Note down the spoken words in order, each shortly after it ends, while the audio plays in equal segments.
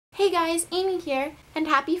Hey guys, Amy here, and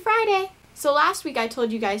happy Friday! So last week I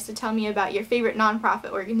told you guys to tell me about your favorite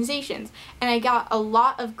nonprofit organizations, and I got a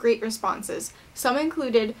lot of great responses. Some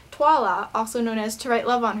included Twala, also known as To Write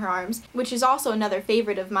Love on Her Arms, which is also another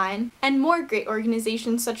favorite of mine, and more great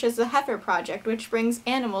organizations such as the Heifer Project, which brings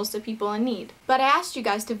animals to people in need. But I asked you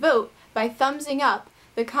guys to vote by thumbsing up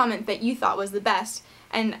the comment that you thought was the best,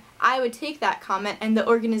 and I would take that comment and the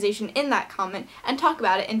organization in that comment and talk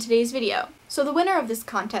about it in today's video. So the winner of this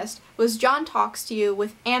contest was John Talks to You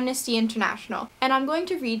with Amnesty International, and I'm going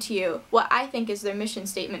to read to you what I think is their mission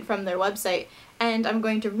statement from their website, and I'm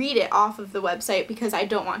going to read it off of the website because I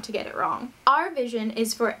don't want to get it wrong. Our vision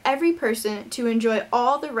is for every person to enjoy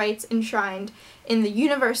all the rights enshrined in the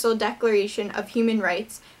Universal Declaration of Human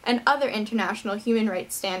Rights and other international human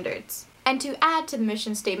rights standards. And to add to the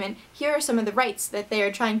mission statement, here are some of the rights that they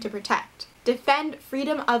are trying to protect. Defend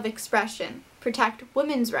freedom of expression, protect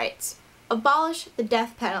women's rights, abolish the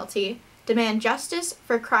death penalty, demand justice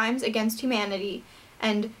for crimes against humanity,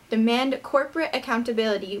 and demand corporate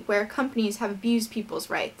accountability where companies have abused people's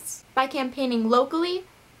rights. By campaigning locally,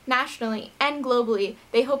 nationally, and globally,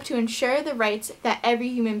 they hope to ensure the rights that every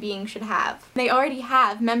human being should have. They already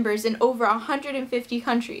have members in over 150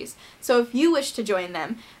 countries, so if you wish to join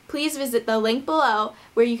them, please visit the link below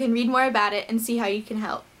where you can read more about it and see how you can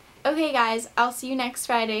help. Okay guys, I'll see you next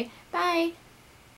Friday. Bye!